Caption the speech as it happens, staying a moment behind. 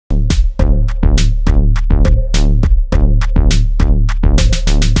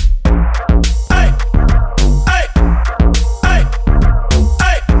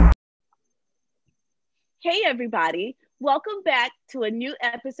everybody. Welcome back to a new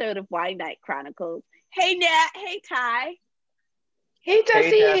episode of Wine Night Chronicles. Hey, Nat. Hey, Ty. Hey, Hey,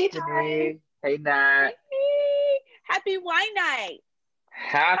 Jesse. Hey, Ty. Destiny. Hey, Nat. Hey, happy Wine Night.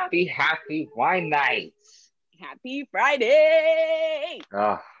 Happy wine nights. Happy Friday.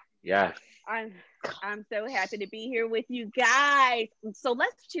 Oh, yes. I'm I'm so happy to be here with you guys. So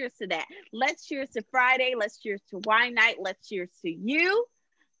let's cheers to that. Let's cheers to Friday. Let's cheers to Wine Night. Let's cheers to you,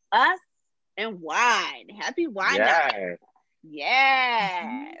 us, and wine. Happy Wine Night.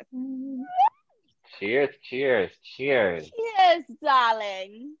 Yes. Yes. Cheers. Cheers,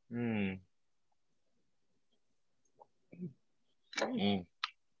 darling. Mm. Mm.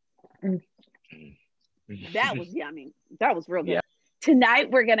 That was yummy. That was real good. Yeah.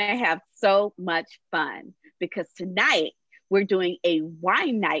 Tonight, we're going to have so much fun because tonight we're doing a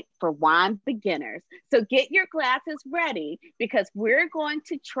wine night for wine beginners. So get your glasses ready because we're going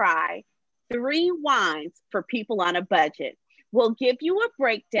to try 3 wines for people on a budget. We'll give you a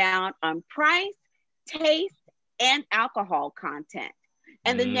breakdown on price, taste, and alcohol content.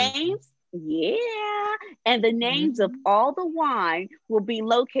 And the names, and the names of all the wine will be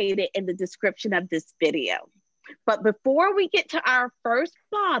located in the description of this video. But before we get to our first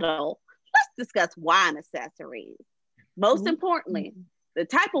bottle, let's discuss wine accessories. Most importantly, the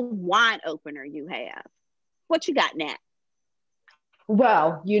type of wine opener you have. What you got, Nat?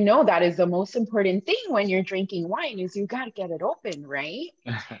 Well, that is the most important thing when you're drinking wine is you got to get it open, right?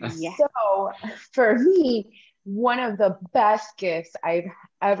 Yeah. So for me, one of the best gifts I've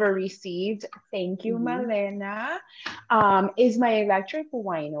ever received, thank you, Malena, is my electric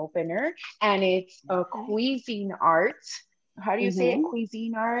wine opener. And it's a Cuisinart. How do you say it?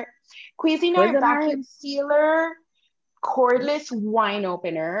 Cuisinart? Cuisinart vacuum sealer, cordless wine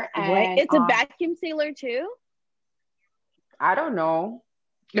opener. And it's a vacuum sealer too? I don't know.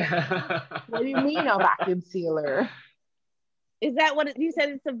 What do you mean a vacuum sealer? Is that what you said?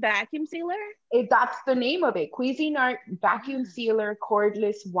 It's a vacuum sealer? That's the name of it. Cuisinart vacuum sealer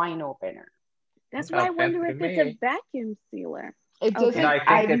cordless wine opener. That's why I wonder if it's a vacuum sealer. It doesn't. No, I think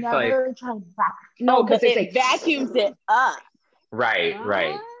I've it's never tried vacuum. No, because it vacuums it up. Right.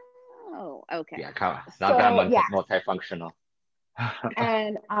 Oh, okay. Yeah, not that multifunctional.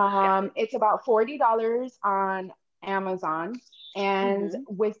 And it's about $40 on Amazon. And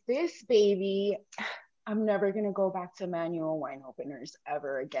with this baby, I'm never going to go back to manual wine openers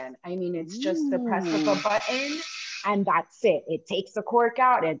ever again. I mean, it's just the press of a button and that's it. It takes the cork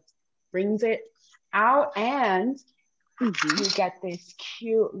out, it brings it out, and you get this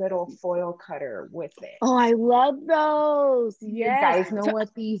cute little foil cutter with it. Oh, I love those. You guys know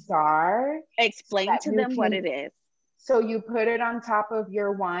what these are? Explain to them what it is. So you put it on top of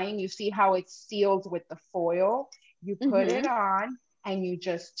your wine. You see how it's sealed with the foil. You put it on and you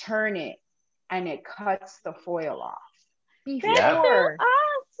just turn it and it cuts the foil off. Before.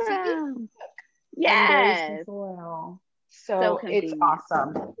 Awesome. Yes. Foil. So it's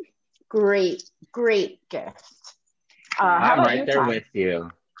awesome. Great gift. I'm right there with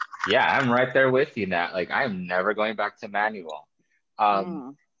you. Yeah, I'm right there with you, Nat. Like, I'm never going back to manual.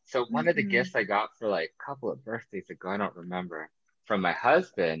 So one of the gifts I got for like a couple of birthdays ago, I don't remember, from my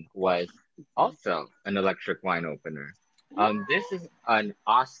husband was also an electric wine opener. This is an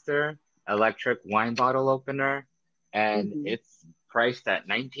Oster electric wine bottle opener, and it's priced at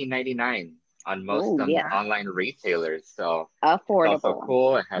 $19.99 on most online retailers. So affordable. It's also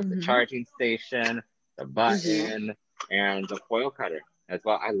cool. It has the charging station, the button, and the foil cutter as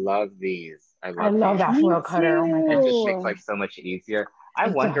well. I love these. I love that foil cutter. Oh my God. It just makes life so much easier. I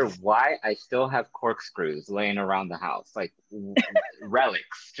wonder why I still have corkscrews laying around the house, like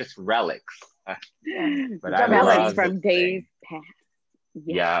relics, just relics. But I relics from days past.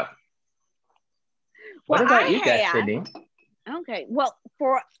 Yeah. What about you, Destiny? Okay, well,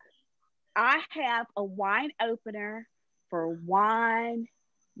 I have a wine opener for wine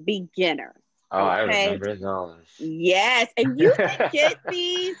beginners. Oh, I remember those. Yes, and you can get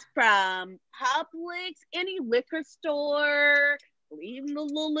these from Publix, any liquor store, even the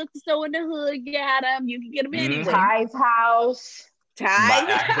little liquor store in the hood got them. You can get them anywhere. Ty's house. They're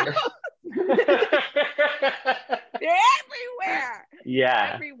everywhere.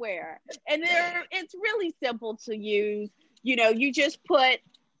 Yeah. Everywhere. And it's really simple to use. You just put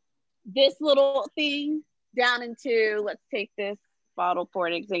this little thing down into, let's take this bottle for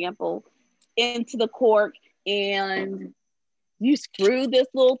an example, into the cork, and you screw this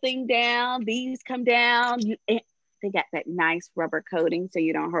little thing down. These come down. They got that nice rubber coating so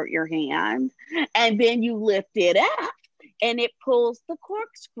you don't hurt your hand. And then you lift it up and it pulls the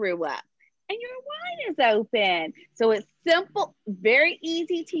corkscrew up and your wine is open. So it's simple, very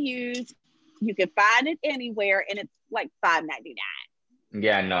easy to use, You can find it anywhere, and it's like $5.99.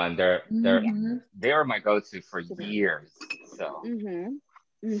 Yeah, no, and they were my go-to for years. So super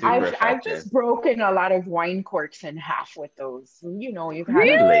effective. I've just broken a lot of wine corks in half with those. You know, you've had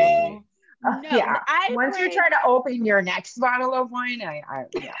really. No, yeah. Once you try to open your next bottle of wine, I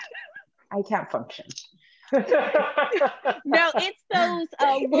can't function. No, it's those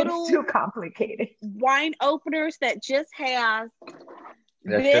little, it's too complicated wine openers that just have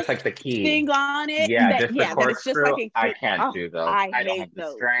that's this just like the key thing on it. Yeah, that, just the corkscrew. just like I can't do those. I don't have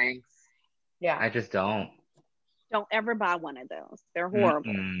the strength. Yeah, I just don't. Don't ever buy one of those. They're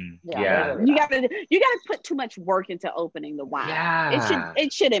horrible. Yeah. You gotta put too much work into opening the wine. Yeah.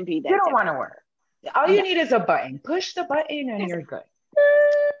 It shouldn't be that. You don't want to work. All you need is a button. Push the button and you're good.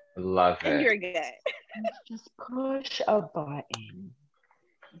 Love it. And you're good. Just push a button.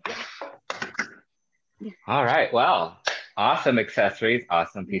 All right. Well, awesome accessories,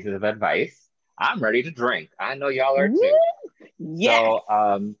 awesome pieces of advice. I'm ready to drink. I know y'all are too. Yes.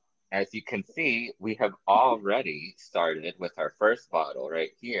 So, as you can see, we have already started with our first bottle right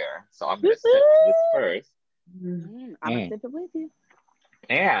here. So I'm going to sip this first. I'm going to sip it with you.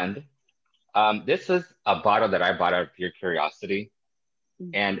 And this is a bottle that I bought out of pure curiosity.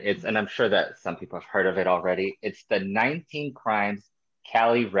 And I'm sure that some people have heard of it already. It's the 19 Crimes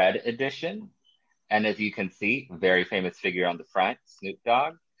Cali Red edition. And as you can see, very famous figure on the front, Snoop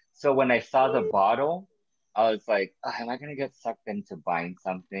Dogg. So when I saw the bottle, I was like, oh, am I going to get sucked into buying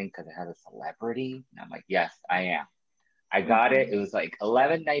something because it has a celebrity? And I'm like, yes, I am. I got it. It was like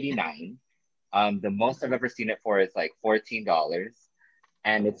 $11.99. The most I've ever seen it for is like $14.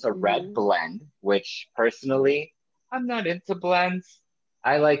 And it's a red blend, which personally, I'm not into blends.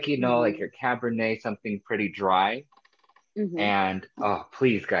 I like, like your Cabernet, something pretty dry. And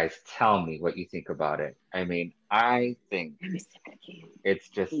please, guys, tell me what you think about it. I mean, I think it's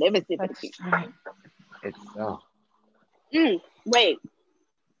just. It's wait,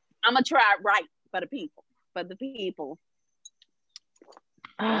 I'm gonna try it right for the people.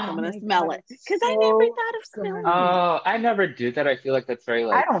 I'm gonna smell it because I never thought of smelling. Oh, I never do that. I feel like that's very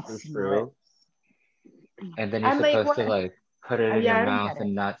like I don't smell it. And then you're supposed to like put it in your mouth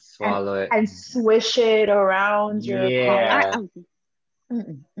and not swallow it and swish it around your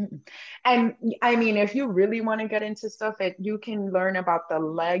And I mean, if you really want to get into stuff, you can learn about the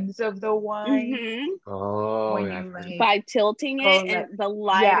legs of the wine. By tilting it, and the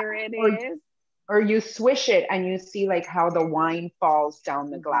lighter it is. Or you swish it and you see like how the wine falls down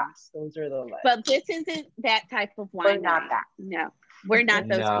the glass. Those are the legs. But this isn't that type of wine. We're not that. No, we're not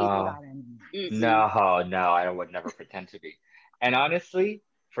those people. No, I would never pretend to be. And honestly,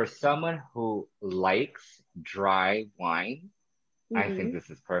 for someone who likes dry wine, I think this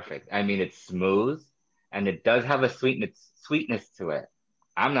is perfect. I mean, it's smooth and it does have a sweetness to it.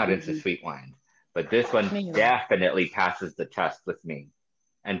 I'm not into sweet wines, but this one definitely passes the test with me.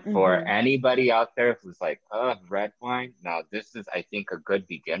 And for anybody out there who's like, oh, red wine, now this is, I think, a good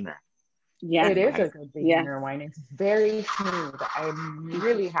beginner. Yeah, it is a good beginner wine. It's very smooth. I'm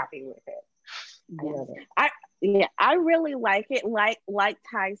really happy with it. I love it. I really like it. Like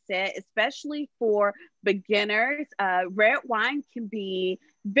Ty said, especially for beginners, red wine can be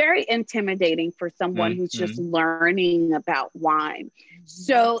very intimidating for someone who's just learning about wine.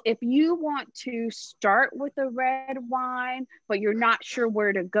 So if you want to start with a red wine, but you're not sure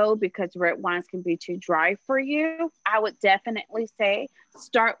where to go because red wines can be too dry for you, I would definitely say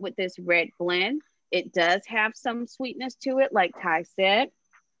start with this red blend. It does have some sweetness to it, like Ty said.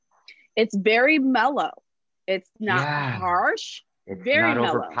 It's very mellow. It's not harsh. It's very not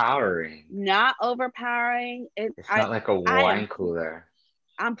mellow. overpowering. Not overpowering. It's not like a wine cooler.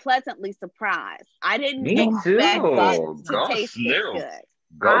 I'm pleasantly surprised. I didn't expect it to taste this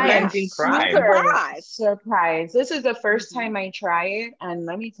good. I am surprised. This is the first time I try it, and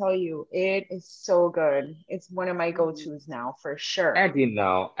let me tell you, it is so good. It's one of my go-tos now for sure. And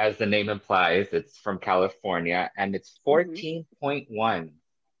as the name implies, it's from California, and it's 14.1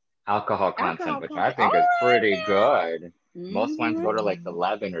 alcohol content, which I think is pretty good. Most wines go to like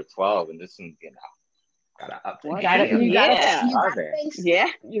 11 or 12, and this one's gotta up it. You got it.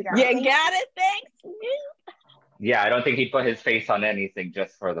 Thanks. Yeah, I don't think he'd put his face on anything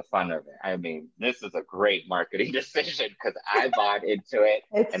just for the fun of it. I mean, this is a great marketing decision because I bought into it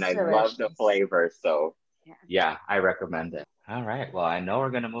and I love the flavor. So yeah, I recommend it. All right. Well, I know we're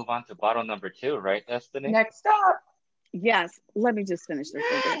going to move on to bottle number 2, right, Destiny? Next up. Yes. Let me just finish this.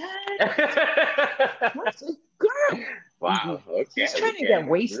 Wow. Okay. She's trying to get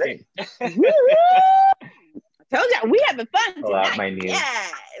wasted. I told you we having fun tonight. Pull out my knee.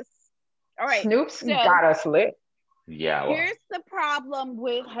 Yes. All right. Snoop's got us lit. Yeah. Well, Here's the problem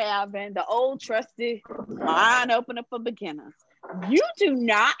with having the old trusty wine opener for beginners. You do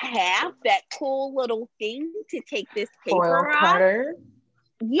not have that cool little thing to take this Foil paper off. cutter.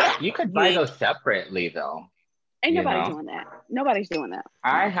 Yeah. you could buy those separately though. Ain't You nobody know? doing that. Nobody's doing that.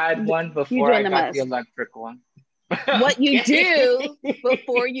 I had one You before doing I the got most. the electric one. What you do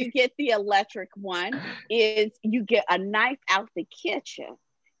before you get the electric one is you get a knife out the kitchen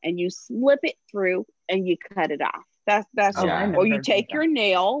and you slip it through and you cut it off. That's Yeah. or you take your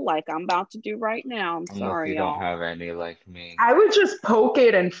nail like I'm about to do right now. I'm Unless sorry, you don't y'all. have any like me. I would just poke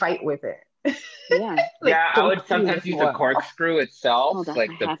it and fight with it. Yeah. Like, Yeah, I poke would sometimes through use the foil. corkscrew itself, Hold on,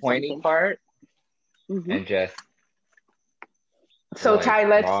 like I the have pointy something. part, Mhm. and just So like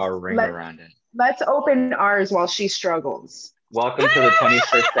Ty, draw a ring around it. let's open ours while she struggles. Welcome to the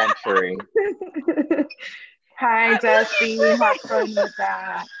 21st century. Hi, Dusty. Have fun with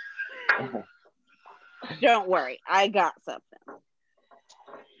that. Don't worry, I got something.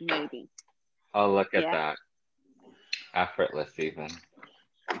 Maybe. Oh, look at Yeah. that. Effortless even.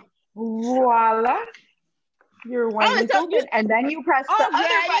 Voila. Your wine is it's so open. And then you press the other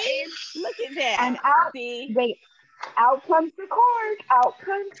Already? button. Look at that. And out, See? wait, out comes the cork. Out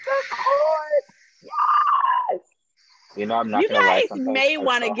comes the cork. Yes. You know, I'm not You gonna lie. guys Sometimes may I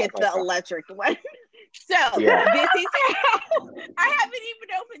want to still get have, the like, electric one. So Yeah. this is how I haven't even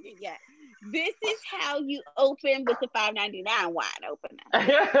opened it yet. This is how you open with the $5.99 wine opener,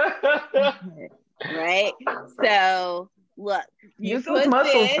 right? So look, you Use those put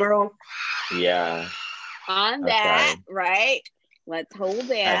muscles, this girl. Yeah. on that, Okay. right? Let's hold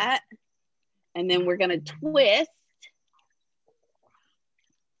that, and then we're gonna twist.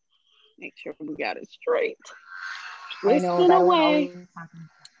 Make sure we got it straight. Twisting away.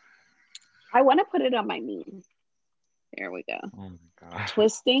 I want to put it on my knee. There we go. Oh my God.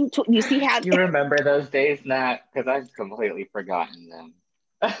 Twisting. You see how You remember those days, Nat? Because I've completely forgotten them.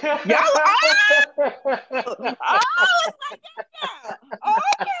 Y'all, oh my God.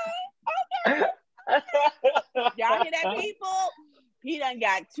 Okay. Y'all hear that, people? He done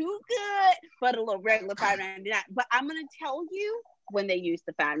got too good for the little regular $5.99. But I'm gonna tell you when they use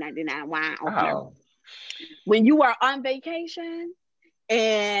the $5.99 wine opener. Oh. When you are on vacation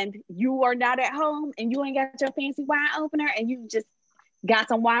and you are not at home and you ain't got your fancy wine opener and you just got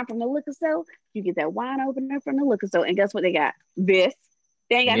some wine from the liquor store, you get that wine opener from the liquor store. And guess what they got? This.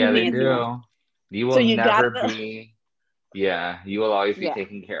 They ain't got Yeah, the they fancy do. one. You will So you never gotta- be. Yeah, you will always be Yeah.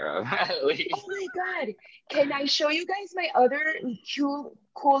 taken care of. At least. Oh my God. Can I show you guys my other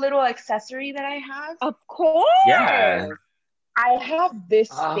cool little accessory that I have? Of course. Yeah. I have this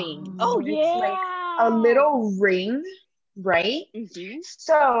thing. Oh, It's yeah. like a little ring, right? Mm-hmm.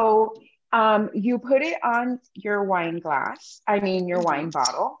 So you put it on your wine glass, your wine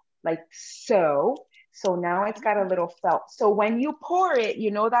bottle, like so. So now it's got a little felt. So when you pour it,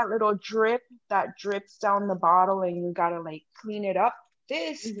 you know that little drip that drips down the bottle and you gotta like clean it up?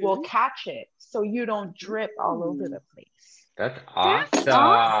 This will catch it so you don't drip all over the place. That's awesome. That's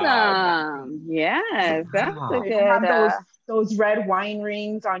awesome. Yes, that's Wow. a So good. you have those red wine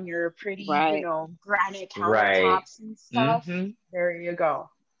rings on your pretty, Right. granite countertops Right. and stuff. Mhm. There you go.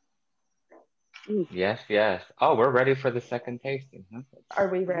 Yes, yes. Oh, we're ready for the second tasting. Huh? Are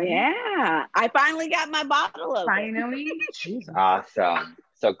we ready? Yeah, I finally got my bottle open. Finally? Jesus. Awesome.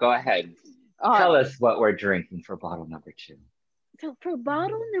 So go ahead. All Tell right. us what we're drinking for bottle number 2. So for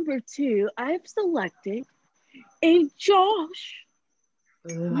bottle number 2, I've selected a Josh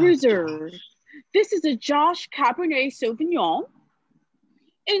Reserve. This is a Josh Cabernet Sauvignon,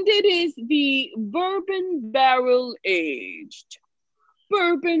 and it is the Bourbon Barrel aged.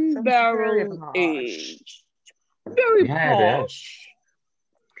 Bourbon Sounds Barrel very aged. Very Yeah, it is. posh.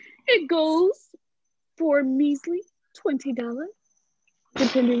 It goes for a measly $20,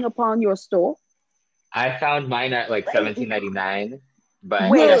 depending upon your store. I found mine at like $17.99,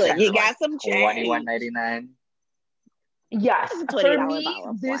 but Wait a it's second. You like got some change. $21.99. Yes, It's a for $20 me, bottle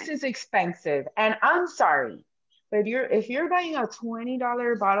of this wine. is expensive. And I'm sorry, but if you're buying a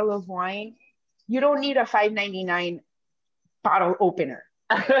 $20 bottle of wine, you don't need a $5.99 bottle opener.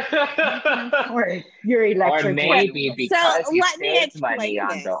 Or your electric Or maybe wine. because you let me saved money explain on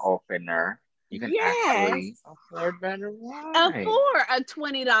this. the opener, you can actually afford better wine. For a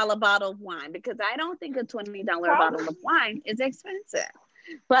 $20 bottle of wine, because I don't think a $20 bottle of wine is expensive.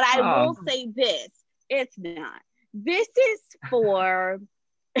 But I will say this, it's not. This is for,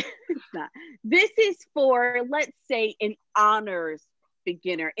 it's not. This is for, let's say, an honors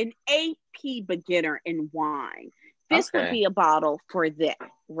beginner, an AP beginner in wine. This would be a bottle for them,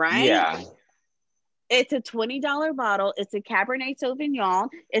 right? Yeah. It's a $20 bottle. It's a Cabernet Sauvignon.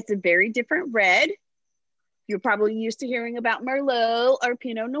 It's a very different red. You're probably used to hearing about Merlot or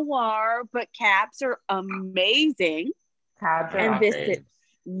Pinot Noir, but Cabs are amazing. Cabs are and this is, babes.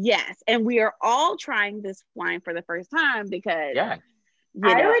 yes, and we are all trying this wine for the first time because Yeah.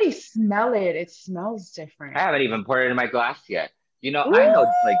 I already smell it. It smells different. I haven't even poured it in my glass yet. You know, Ooh. I know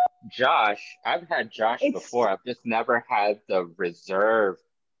like Josh. I've had Josh It's- before. I've just never had the Reserve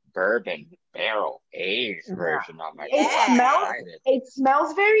Bourbon Barrel aged version on my glass. It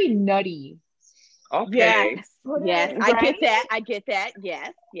smells very nutty. Okay. Yes, I get that. I get that.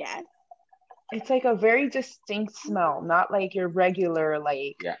 Yes. It's like a very distinct smell, not like your regular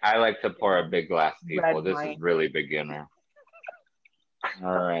like. Yeah, I like to pour a big glass, people. Red This wine. is really beginner.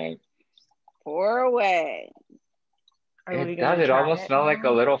 All right. Pour away. It does. It almost smells like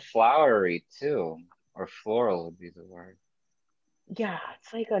a little flowery too, or floral would be the word. Yeah,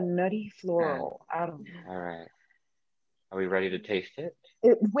 it's like a nutty floral. I don't know. All right. Are we ready to taste it?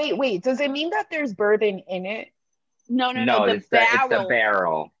 Wait. Does it mean that there's bourbon in it? No. It's the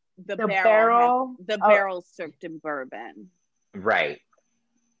barrel. The barrel. The Oh. barrel soaked in bourbon. Right.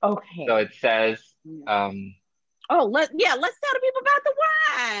 Okay. So it says, let's tell the people about the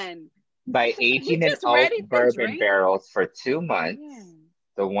wine. by aging in oak bourbon barrels for 2 months,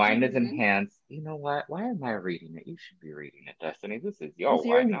 the wine is enhanced. You know what? Why am I reading it? You should be reading it, Destiny. This is your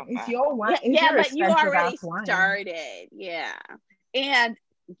wine, not mine. It's your wine. Yeah, but you already started. Yeah, and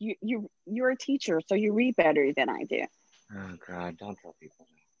you're a teacher, so you read better than I do. Oh God! Don't tell people.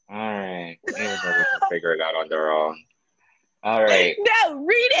 All right, even though we can figure it out on their own. All right. No,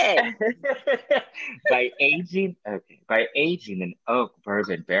 read it. By aging in oak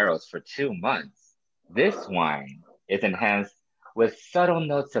bourbon barrels for 2 months, this wine is enhanced with subtle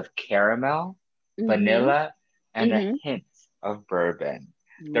notes of caramel, vanilla, and a hint of bourbon.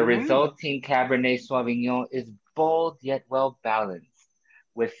 The resulting Cabernet Sauvignon is bold yet well balanced,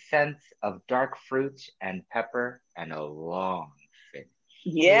 with scents of dark fruit and pepper and a long finish.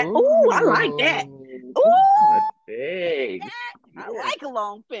 Yeah. Ooh, I like that. Ooh, that's big. I like a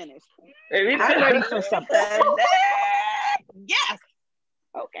long finish. I'm ready for something. Yes.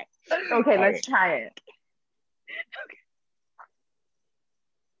 Okay. Okay, let's try it.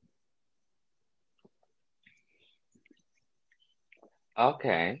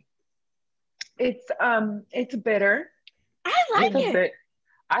 Okay. It's bitter. I like it.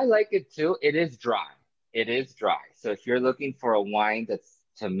 I like it too. It is dry. So if you're looking for a wine that's,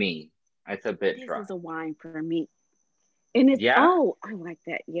 to me, it's a bit dry. This is a wine for me. And it's, I like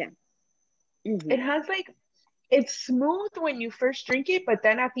that. Yeah. It has like, it's smooth when you first drink it, but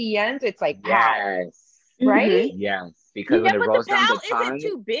then at the end, it's like, yes. Right? Yes. Because when it rolls down the tongue, isn't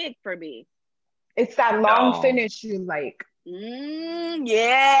too big for me. It's that long finish you like.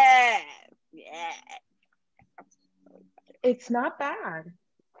 Yeah. It's not bad.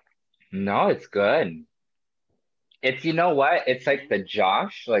 No, it's good. It's, you know what? It's like the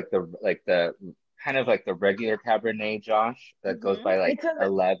Josh, like the kind of like the regular Cabernet Josh that goes by like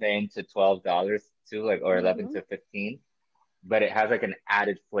 $11 to $12 too, like, or 11 to 15, but it has like an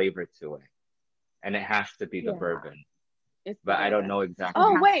added flavor to it, and it has to be the bourbon. But I don't know exactly.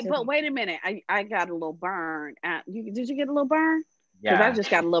 Oh wait a minute! I got a little burn. Did you get a little burn? Yeah, because I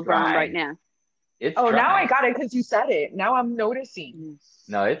just got a little burn right now. It's dry. Now I got it because you said it. Now I'm noticing.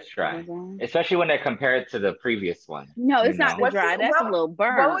 No, it's dry, especially when I compare it to the previous one. No, it's not dry. That's a little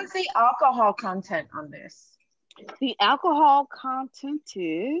burn. What was the alcohol content on this? The alcohol content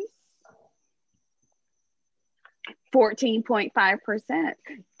is 14.5%.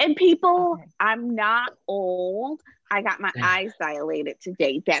 And people, I'm not old. I got my eyes dilated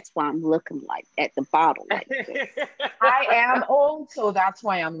today. That's why I'm looking like at the bottle like this. I am old, so that's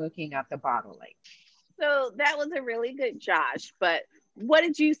why I'm looking at the bottle like this. So that was a really good Josh. But what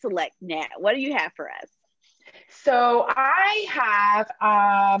did you select, Nat? What do you have for us? So I have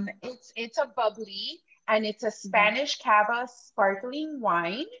it's a bubbly, and it's a Spanish Cava sparkling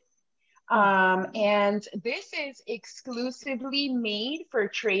wine. And this is exclusively made for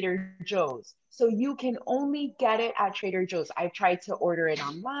Trader Joe's. So you can only get it at Trader Joe's. I've tried to order it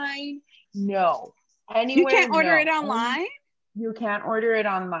online. No. Anywhere. You can't order it online? You can't order it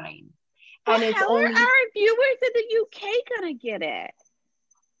online. Well, and it's how are our viewers in the UK gonna get it?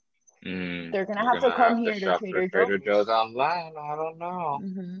 They're gonna have to come here to Trader Joe's online. I don't know.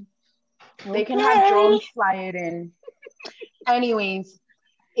 They can have drones fly it in. Anyways,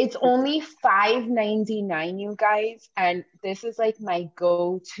 it's only $5.99, you guys, and this is like my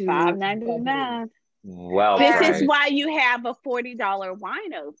go-to. $5.99. Well, this is why you have a $40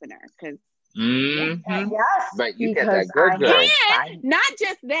 wine opener, because. Yes, but you get that good. And not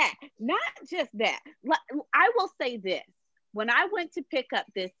just that. I will say this: when I went to pick up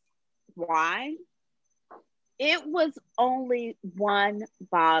this wine, it was only one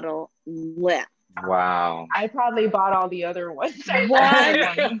bottle left. Wow. I probably bought all the other ones.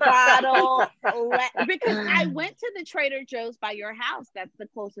 One bottle left because I went to the Trader Joe's by your house. That's the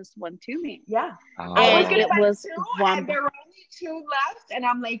closest one to me. Yeah. Oh. I was gonna it buy was 2, one. and there were only 2 left. And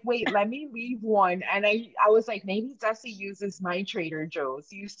I'm like, wait, let me leave one. And I was like, maybe Dusty uses my Trader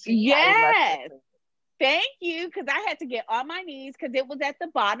Joe's. You see, Yes. Thank you, because I had to get on my knees because it was at the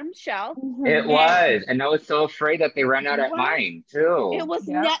bottom shelf. It was, and I was so afraid that they ran out at mine too. It was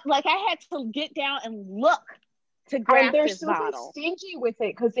not like I had to get down and look to grab And they're this super bottle. stingy with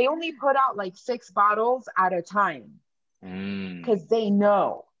it because they only put out like 6 bottles at a time because they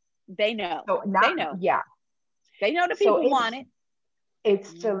know. They know. So they know. Yeah. They know the people want it.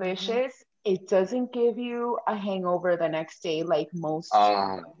 It's delicious. It doesn't give you a hangover the next day like most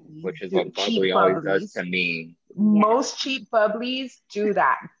which is what bubbly always does to me. Most cheap bubblies do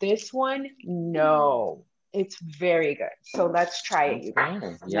that. This one, no. It's very good. So let's try it, you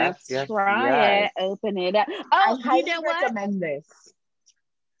guys. Let's try it. Open it up. Oh, I you know what? recommend this.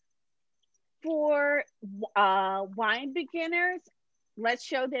 For wine beginners, let's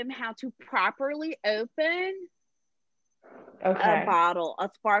show them how to properly open a bottle, a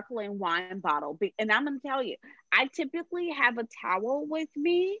sparkling wine bottle. And I'm going to tell you, I typically have a towel with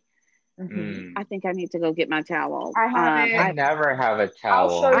me. I think I need to go get my towel. I never have a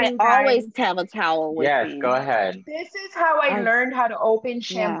towel. I always have a towel with me. Yes, go ahead. This is how I learned how to open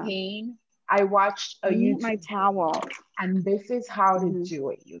champagne. I watched a YouTube my towel, and this is how to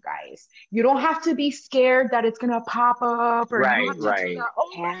do it, you guys. You don't have to be scared that it's gonna pop up or right.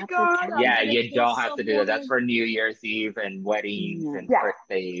 Oh my God! Yeah, you don't have to do that. That's for New Year's Eve and weddings and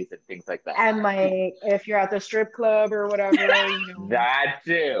birthdays and things like that. And like if you're at the strip club or whatever, you know. That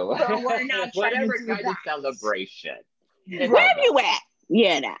too. So we're not whatever kind of celebration. Where you at?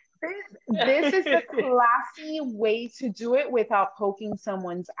 Yeah. This is the classy way to do it without poking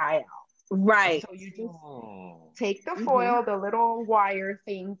someone's eye out. Right. So you just take the foil, the little wire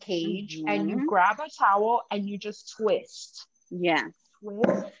thing cage, and you grab a towel and you just twist. Yeah.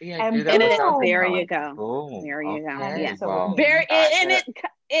 Twist. And there you go. Oh, there you go. Okay. Yeah. Well,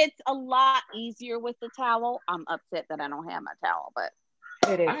 it's a lot easier with the towel. I'm upset that I don't have my towel, but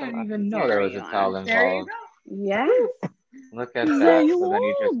it is. I didn't even know there was a towel involved. There you go. Yes. Look at that. So then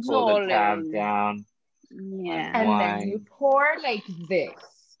you just pull the tab down. Yeah. And then you pour like this.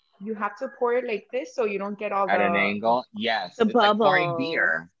 You have to pour it like this so you don't get all at an angle. Yes, the it's bubbles. like pouring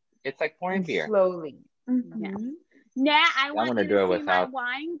beer. It's like pouring beer slowly. Yeah. Now I want you to see my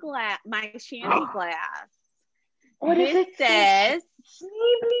wine glass, my shandy glass. What is it? Says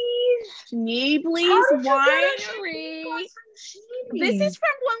Schneebly's Winery. This is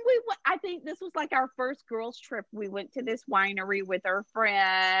from when we went. I think this was like our first girls trip. We went to this winery with our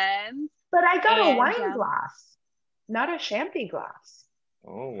friends. But I got a wine glass, not a champagne glass.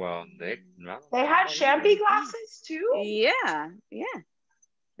 Oh well, they had champagne glasses too. Yeah,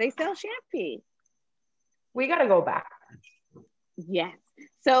 they sell champagne. We gotta go back. Yes.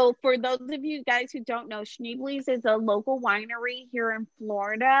 So for those of you guys who don't know, Schneebly's is a local winery here in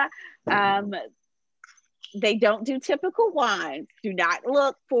Florida. They don't do typical wines. Do not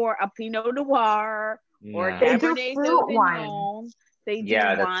look for a Pinot Noir or Cabernet Sauvignon. They do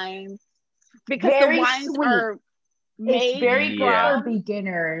wines because the wines are made. It's very good for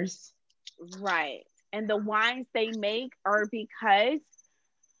beginners. Right. And the wines they make are because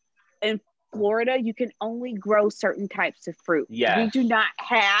in Florida, you can only grow certain types of fruit. We do not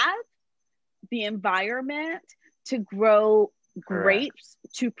have the environment to grow grapes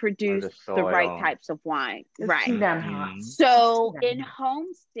to produce the right types of wine. Right. So in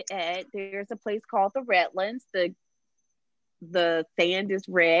Homestead, there's a place called the Redlands. The sand is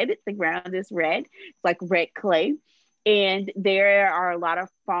red. The ground is red. It's like red clay. And there are a lot of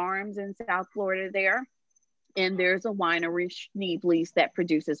farms in South Florida there. And there's a winery, Schneebly's, that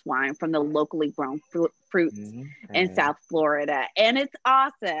produces wine from the locally grown fruits in South Florida. And it's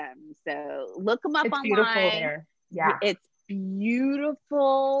awesome. So look them up online. Beautiful there. Yeah. It's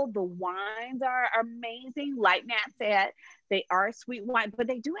beautiful. The wines are amazing. Like Nat said, they are sweet wine, but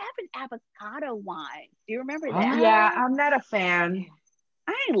they do have an avocado wine. Do you remember that? Yeah, I'm not a fan.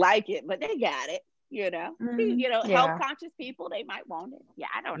 I ain't like it, but they got it. Health conscious people, they might want it. Yeah,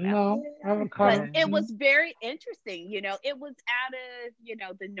 I don't know. But it was very interesting. It was out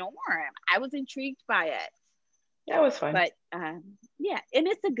of, the norm. I was intrigued by it. That was fun. But and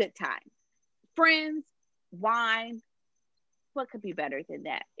it's a good time. Friends, wine, what could be better than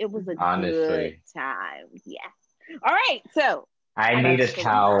that? It was a good time. Yeah. All right. So I need a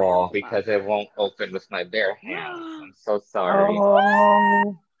towel because it won't open with my bare hands. I'm so sorry.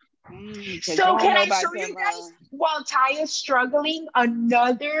 Oh. So can I show you guys while Ty is struggling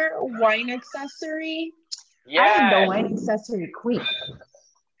another wine accessory? Yeah. I am the wine accessory queen.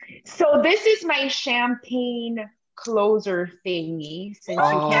 So this is my champagne closer thingy, since you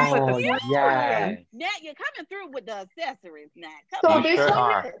can't put the cork in. Nat, you're coming through with the accessories, Nat. So this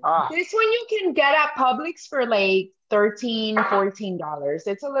one you can get at Publix for like $13, $14.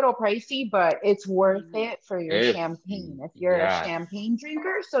 It's a little pricey, but it's worth it for your champagne if you're a champagne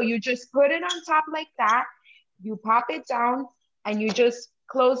drinker. So you just put it on top like that, you pop it down, and you just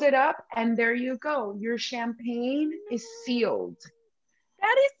close it up, and there you go. Your champagne is sealed.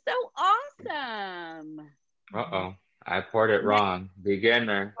 That is so awesome. Uh-oh. I poured it wrong.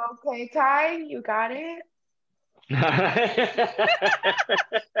 Beginner. Okay, Ty, you got it?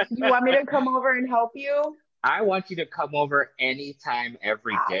 You want me to come over and help you? I want you to come over anytime,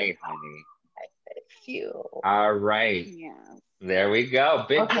 every day, honey. Thank you. All right. Yeah. There we go.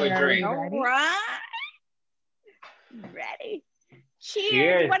 Big boy drink. All right. Ready.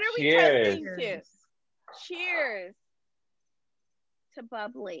 Cheers. What are we toasting to? Cheers. To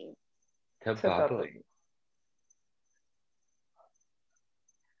bubbly. To bubbly.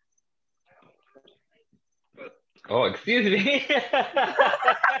 Oh, excuse me. That's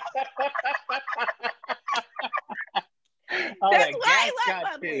why I like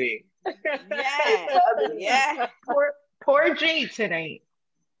bubbly. Yeah. Poor Jay tonight.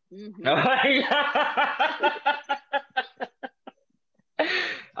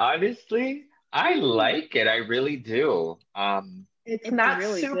 Honestly, I like it. I really do. It's not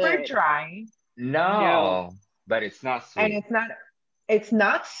really super dry. No, but it's not sweet. And it's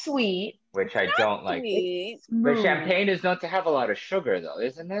not sweet. Which I don't like. But champagne is known to have a lot of sugar, though,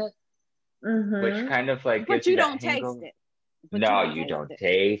 isn't it? Which kind of like gives you don't taste it. No, you don't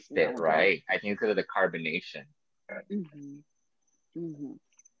taste it, right? I think because of the carbonation.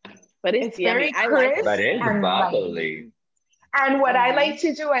 But it's very crisp. But it's bubbly. And what I like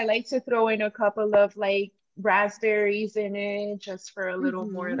to do, I like to throw in a couple of like raspberries in it, just for a little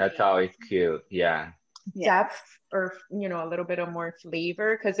more. That's always cute. Yeah. Depth, or a little bit of more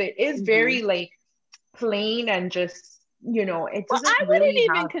flavor, because it is very like plain and just it doesn't I wouldn't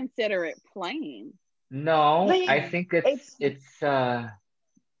even consider it plain. No, like, I think it's go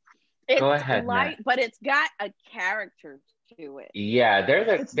ahead, light, but it's got a character to it. Yeah, there's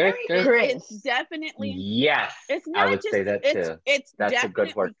it's definitely it's not, I would say that too. That's a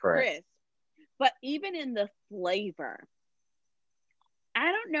good word for it. But even in the flavor,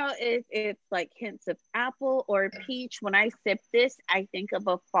 I don't know if it's like hints of apple or peach. When I sip this, I think of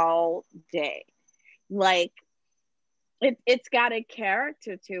a fall day. Like it's got a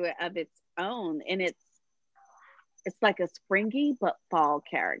character to it of its own, and it's like a springy but fall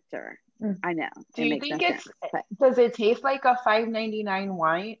character. I know. Do you think does it taste like a $5.99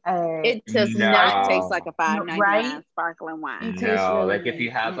 wine? It does not taste like a $5.99 sparkling wine. No, like if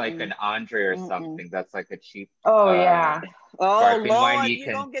you have like an Andre or something, that's like a cheap. Yeah. Sparkling wine, you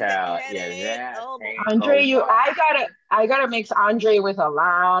can tell. Andre, I gotta mix Andre with a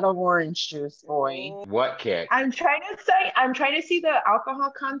lot of orange juice, boy. What kick? I'm trying to see the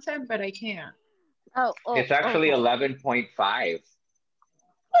alcohol content, but I can't. It's actually 11.5.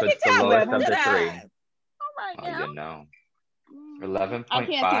 So it's the lowest of the three. Oh my God. You know. 11.5. I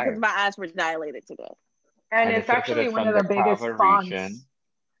can't see because my eyes were dilated today. And it's actually one of the biggest fonts.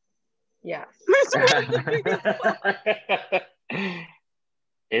 Yeah.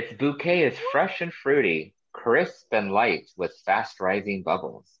 Its bouquet is fresh and fruity, crisp and light with fast rising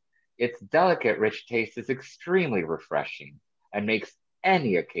bubbles. Its delicate, rich taste is extremely refreshing and makes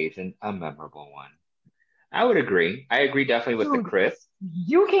any occasion a memorable one. I would agree. I agree definitely with the crisp.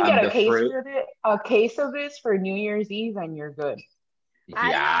 You can get a case of this for New Year's Eve and you're good. Yeah.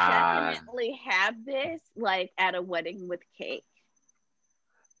 I would definitely have this like at a wedding with cake.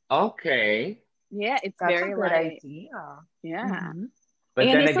 Okay. Yeah, That's very a good idea. Yeah. But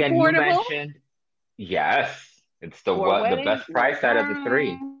and then again, affordable. You mentioned it's the best price out of the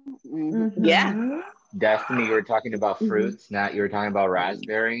three. Yeah. Destiny, you were talking about fruits. Nat, you were talking about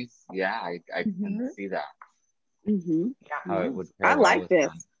raspberries. Yeah, I can see that. How it would I like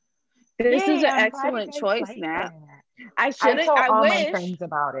this. This is an excellent choice, Nat. I wish my friends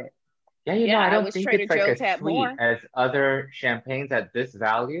about it. Yeah, I don't think it's like as sweet as other champagnes at this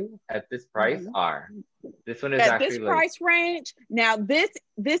value, at this price are. This one is at actually this price range. Now this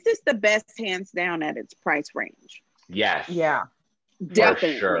is the best hands down at its price range. Yes. Yeah.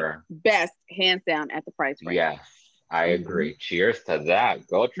 Definitely. For sure. Best hands down at the price range. Yes, I agree. Cheers to that.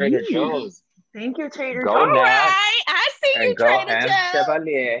 Go Trader Joe's. Thank you, Trader Joe's. All right. I see you, Trader Joe's.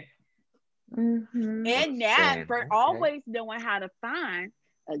 Chevalier. And Nat for always knowing how to find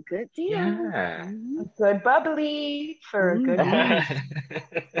A good deal. Yeah. A good bubbly for a good wine.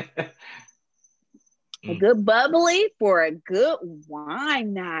 A good bubbly for a good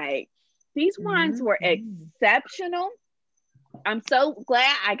wine night. These wines were exceptional. I'm so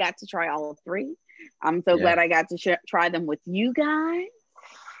glad I got to try all three. I'm so glad I got to try them with you guys.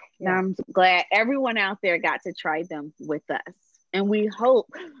 And I'm glad everyone out there got to try them with us. And we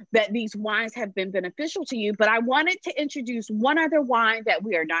hope that these wines have been beneficial to you. But I wanted to introduce one other wine that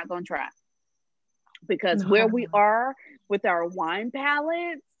we are not going to try. Because where we are with our wine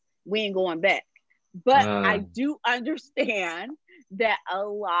palates, we ain't going back. But I do understand that a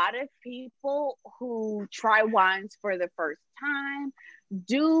lot of people who try wines for the first time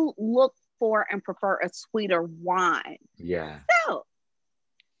do look for and prefer a sweeter wine. Yeah. So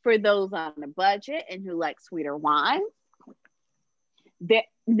for those on a budget and who like sweeter wines,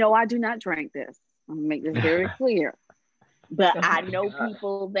 no, I do not drink this. I'm gonna make this very clear. But I know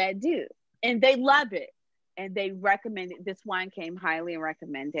people that do, and they love it, and they recommend it. This wine came highly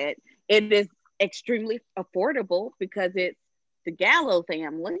recommended. It is extremely affordable because it's the Gallo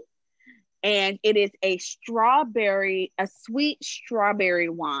family, and it is a sweet strawberry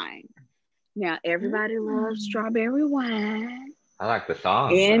wine. Now everybody loves strawberry wine. I like the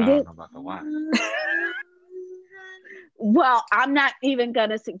song, and but I don't know about the wine. Well, I'm not even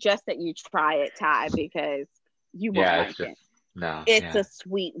gonna suggest that you try it, Ty, because you won't like it. No, it's a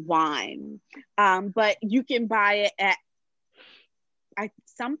sweet wine. But you can buy it at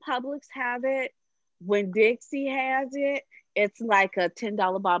some Publix have it. When Dixie has it, it's like a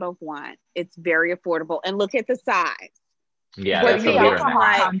 $10 bottle of wine. It's very affordable. And look at the size. Yeah, that's the alcohol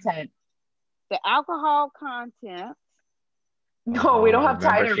content. The alcohol content. No, we don't have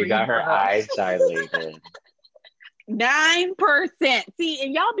time to read. She got her eyes dilated. 9%. See,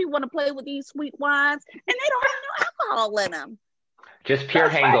 and y'all be want to play with these sweet wines, and they don't have no alcohol in them. Just pure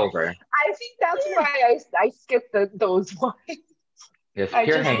hangover. I think that's why I skipped those wines. Just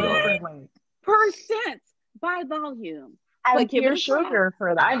pure hangover. Percent by volume. And pure sugar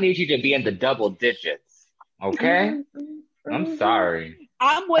for that. I need you to be in the double digits. Okay? I'm sorry.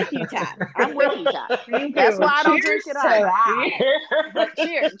 I'm with you, Ty. That's why I don't drink it all. But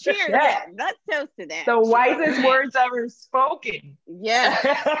cheers. Yeah. Let's toast to that. The wisest words ever spoken. Yeah.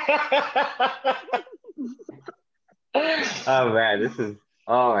 Oh man,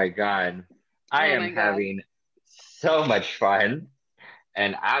 oh my God. I am having so much fun.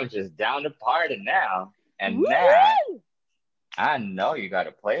 And I'm just down to party now. And Nat, I know you got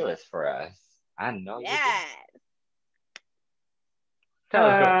a playlist for us. I know you do. Tell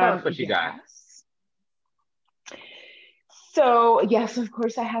us what you got. So, yes, of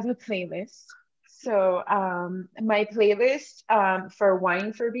course, I have a playlist. So, my playlist for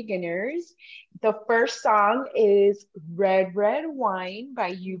Wine for Beginners, the first song is Red Red Wine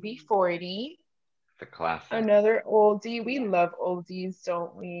by UB40. The classic. Another oldie. We love oldies,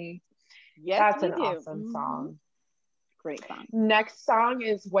 don't we? Yes, that's an do. Awesome song. Great song. Next song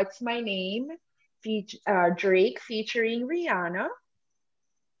is What's My Name? Drake featuring Rihanna.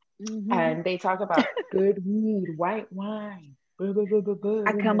 And they talk about good weed, white wine.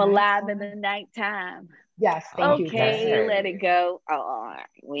 I come alive in the nighttime. Yes, thank you. Okay, let it go. Oh, all right.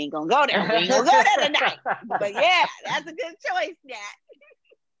 We ain't gonna go there. We ain't gonna go there tonight. But yeah, that's a good choice, Nat.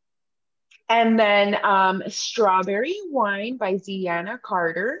 And then Strawberry Wine by Ziana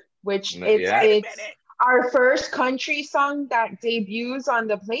Carter, which it's our first country song that debuts on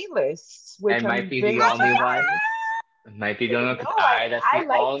the playlist. Which might be the only one. It might be the only one because that's the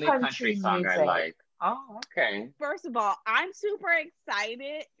like only country song I like. Oh, okay. First of all, I'm super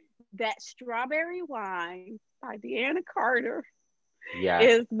excited that Strawberry Wine by Ziana Carter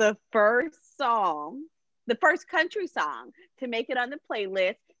is the first country song to make it on the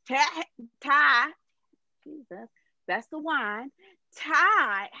playlist. Ty, Jesus, that's the wine.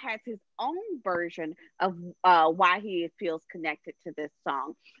 Ty has his own version of why he feels connected to this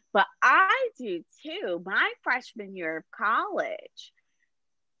song. But I do too. My freshman year of college,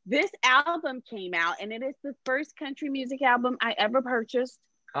 this album came out, and it is the first country music album I ever purchased.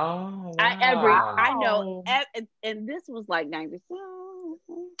 Oh, wow. I know, and this was like 90s,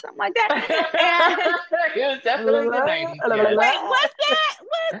 something like that. It was definitely the 90s. Wait, what's that?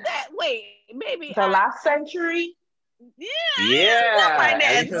 Wait, maybe the last century. Yeah,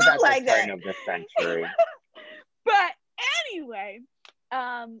 something like that. Of the century. But anyway,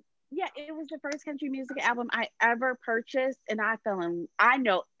 it was the first country music album I ever purchased, and I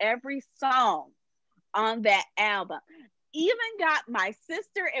know every song on that album. Even got my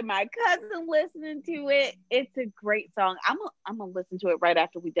sister and my cousin listening to it. It's a great song. I'm gonna listen to it right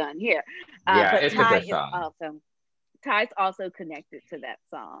after we're done here. Yeah, but it's Ty a good song. Is awesome. Ty's also connected to that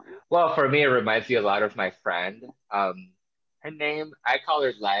song. Well, for me, it reminds me a lot of my friend. Her name, I call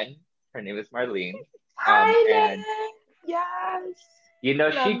her Len. Her name is Marlene. And Hi, yes. you know,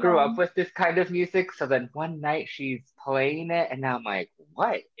 she Love grew up them. with this kind of music. So then one night she's playing it, and I'm like,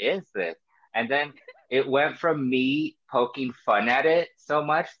 what is this? And then it went from me poking fun at it so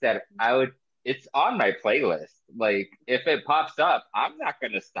much that it's on my playlist. Like, if it pops up, I'm not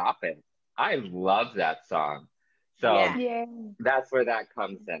going to stop it. I love that song. So Yeah. Yeah. that's where that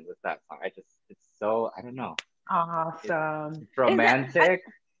comes in with that song. It's so, I don't know. Awesome. It's romantic.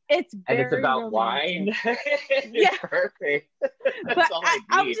 It's And it's very about romantic. wine. Yeah. It's perfect. But That's all I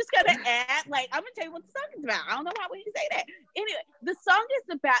I'm need. just gonna add, like, I'm gonna tell you what the song is about. I don't know why would you say that. Anyway, the song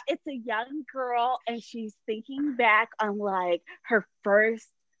is about, it's a young girl and she's thinking back on like her first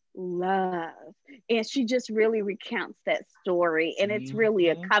love, and she just really recounts that story, and it's really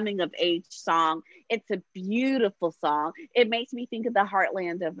a coming of age song. It's a beautiful song. It makes me think of the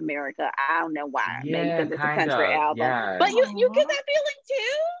heartland of America. I don't know why, maybe Yeah, because it's a kind country of. album, Yeah. but you get Aw. that feeling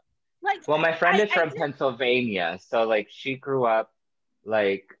too. Like Well, my friend is I from just Pennsylvania, so like she grew up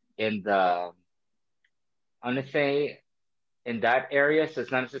like in the, I want to say in that area, so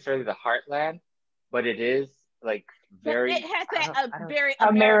it's not necessarily the heartland, but it is like but it very, has that a I don't, very Americana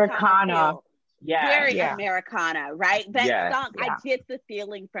Americana. feel. yes, Very Yeah. Americana, right? That yes, song, I Yeah. get the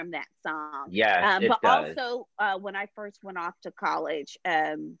feeling from that song. yes, But it does. also, when I first went off to college,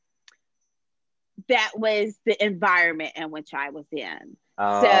 that was the environment in which I was in.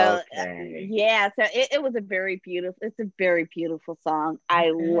 So Okay. yeah, so it was a very beautiful. It's a very beautiful song. I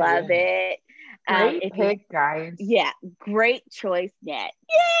Okay, love yeah. it. Great If you, pick, guys. yeah, great choice, Nat.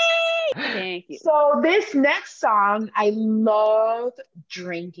 Yay! Thank you. So this next song, I love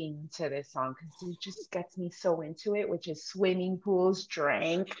drinking to this song because it just gets me so into it, which is Swimming Pools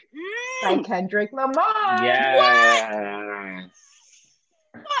Drink by Mm, Kendrick Lamar. what? Yes.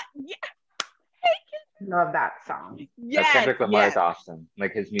 What? Yeah, Love that song. No, yes, Kendrick Lamar is yes. awesome.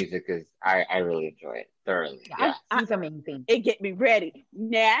 Like his music is, I really enjoy it thoroughly. Yeah, Yeah. I, he's amazing. it get me ready.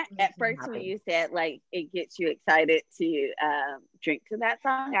 Nat, at Makes me first when happy. you said like it gets you excited to drink to that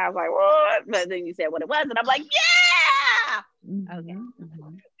song, I was like, what? But then you said what it was, and I'm like, yeah. Okay.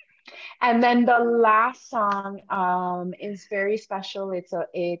 And then the last song is very special.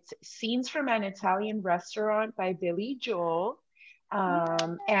 It's Scenes from an Italian Restaurant by Billy Joel.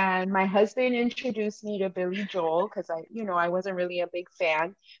 And my husband introduced me to Billy Joel because I wasn't really a big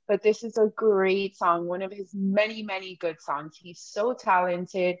fan, but this is a great song, one of his many, many good songs. He's so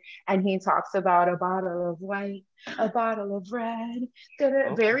talented, and he talks about a bottle of white, a bottle of red,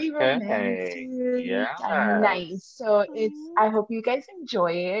 very romantic Okay. and Yes. nice. So Mm, I hope you guys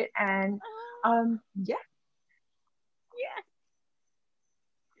enjoy it, and yeah. yeah,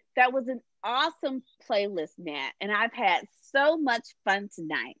 that was an awesome playlist, Nat, and I've had so much fun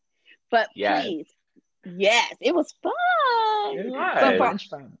tonight. But Yes. please, yes, it was It fun. But So for was. much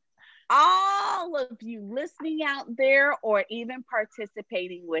fun. all of you listening out there or even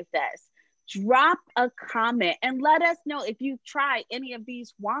participating with us, drop a comment and let us know if you try any of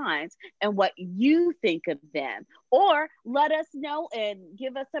these wines and what you think of them. Or let us know and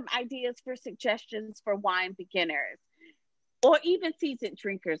give us some ideas for suggestions for wine beginners or even seasoned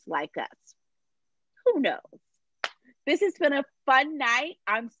drinkers like us. Who knows? This has been a fun night.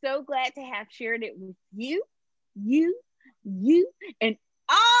 I'm so glad to have shared it with you, you, you, and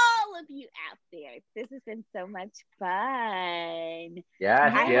all of you out there. This has been so much fun.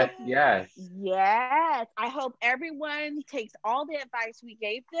 Yes, I yes, hope, Yes. yes. yes, I hope everyone takes all the advice we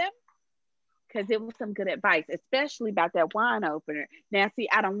gave them because it was some good advice, especially about that wine opener. Now, see,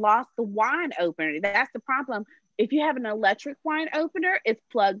 I done lost the wine opener. That's the problem. If you have an electric wine opener, it's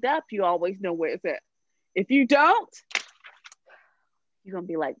plugged up. You always know where it's at. If you don't, you're going to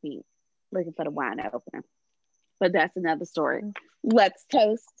be like me, looking for the wine opener. But that's another story. Let's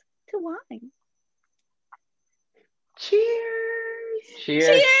toast to wine. Cheers. Cheers,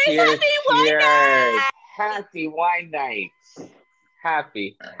 Cheers! cheers, Happy wine cheers. night! Happy wine night.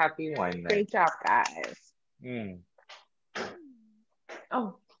 Happy wine night. Great job, guys. Mm.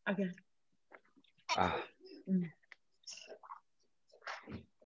 Oh, okay. Ah. Mm.